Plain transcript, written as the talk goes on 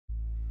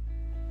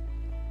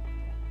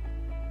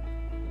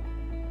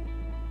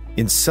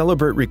In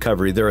Celebrate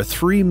Recovery, there are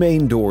three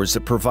main doors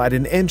that provide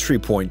an entry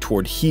point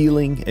toward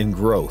healing and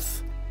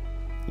growth: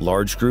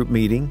 large group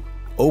meeting,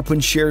 open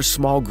share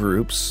small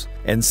groups,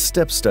 and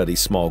step study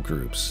small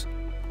groups.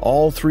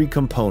 All three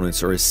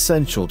components are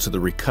essential to the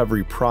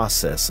recovery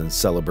process in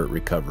Celebrate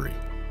Recovery,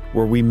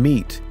 where we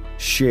meet,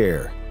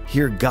 share,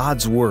 hear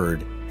God's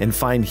Word, and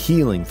find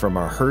healing from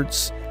our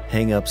hurts,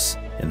 hang-ups,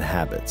 and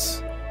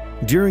habits.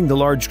 During the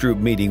large group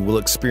meeting, we'll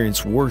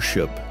experience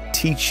worship,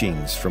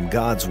 teachings from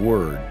God's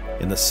Word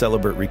in the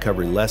Celebrate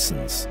Recovery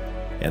lessons,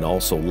 and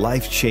also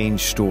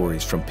life-change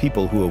stories from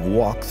people who have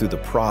walked through the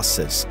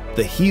process,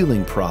 the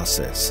healing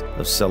process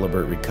of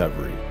Celebrate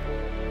Recovery.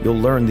 You'll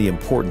learn the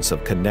importance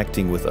of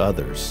connecting with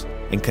others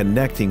and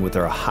connecting with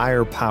our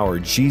higher power,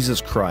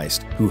 Jesus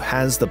Christ, who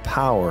has the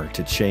power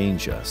to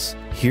change us.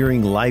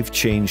 Hearing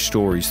life-change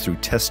stories through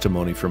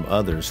testimony from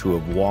others who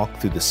have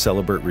walked through the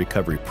Celebrate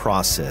Recovery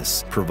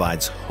process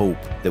provides hope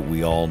that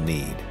we all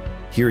need.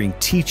 Hearing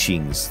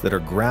teachings that are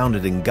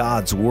grounded in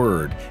God's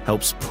Word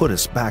helps put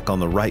us back on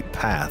the right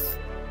path.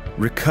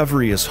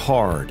 Recovery is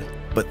hard,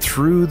 but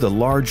through the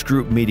large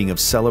group meeting of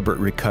Celebrate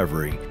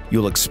Recovery,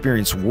 you'll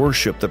experience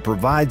worship that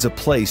provides a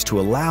place to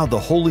allow the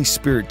Holy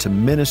Spirit to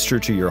minister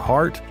to your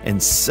heart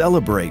and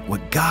celebrate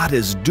what God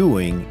is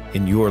doing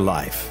in your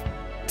life.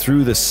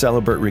 Through the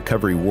Celebrate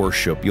Recovery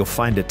worship, you'll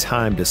find a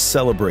time to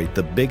celebrate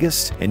the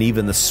biggest and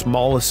even the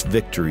smallest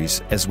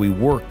victories as we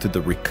work through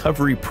the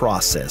recovery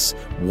process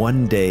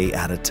one day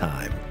at a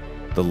time.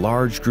 The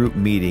large group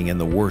meeting and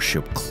the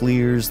worship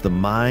clears the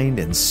mind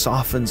and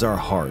softens our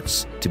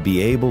hearts to be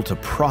able to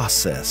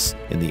process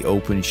in the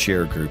open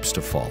share groups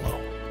to follow.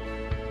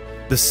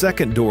 The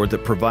second door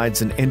that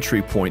provides an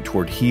entry point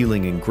toward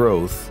healing and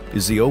growth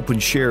is the open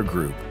share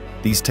group.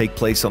 These take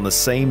place on the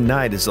same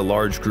night as the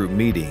large group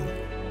meeting.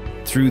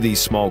 Through these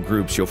small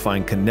groups, you'll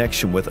find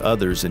connection with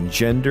others in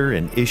gender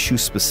and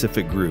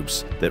issue-specific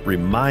groups that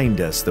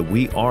remind us that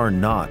we are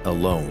not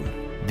alone.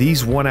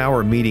 These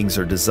one-hour meetings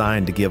are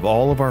designed to give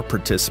all of our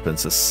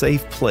participants a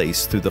safe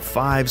place through the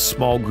 5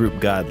 small group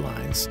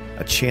guidelines,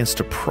 a chance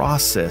to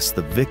process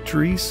the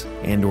victories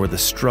and/or the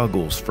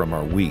struggles from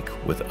our week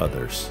with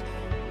others.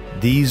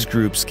 These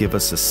groups give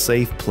us a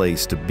safe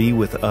place to be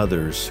with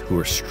others who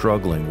are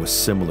struggling with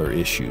similar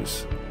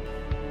issues.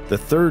 The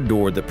third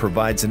door that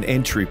provides an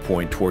entry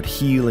point toward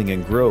healing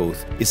and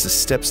growth is the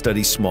Step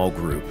Study small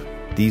group.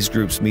 These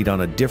groups meet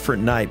on a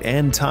different night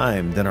and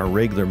time than our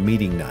regular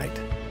meeting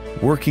night.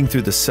 Working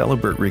through the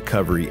Celebrate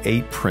Recovery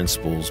 8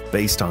 principles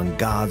based on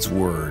God's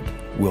Word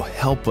will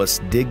help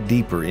us dig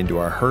deeper into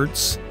our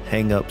hurts,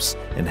 hang-ups,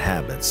 and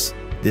habits.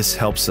 This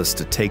helps us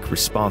to take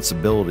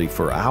responsibility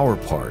for our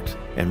part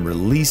and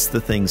release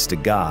the things to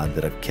God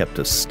that have kept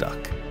us stuck.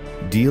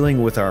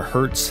 Dealing with our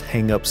hurts,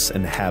 hang-ups,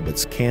 and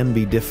habits can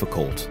be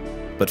difficult,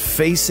 but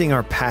facing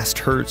our past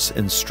hurts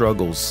and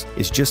struggles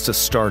is just a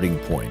starting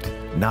point,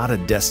 not a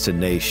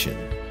destination.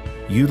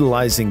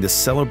 Utilizing the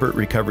Celebrate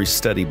Recovery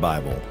Study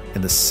Bible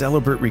and the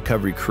Celebrate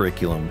Recovery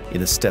curriculum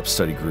in the Step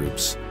Study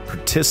groups,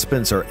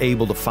 participants are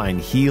able to find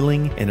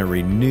healing and a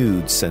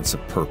renewed sense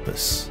of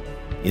purpose.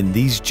 In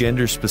these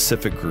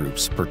gender-specific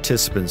groups,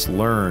 participants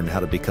learn how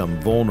to become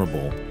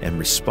vulnerable and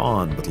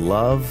respond with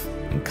love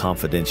and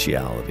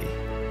confidentiality.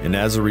 And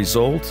as a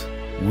result,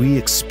 we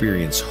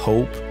experience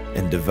hope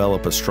and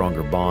develop a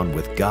stronger bond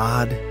with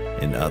God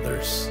and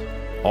others.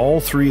 All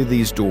three of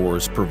these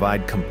doors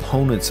provide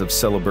components of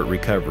Celebrate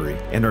Recovery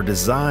and are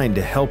designed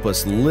to help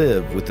us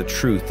live with the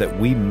truth that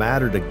we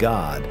matter to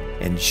God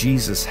and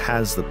Jesus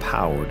has the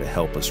power to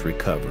help us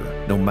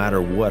recover, no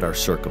matter what our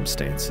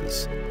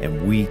circumstances.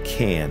 And we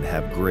can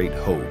have great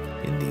hope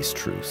in these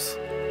truths.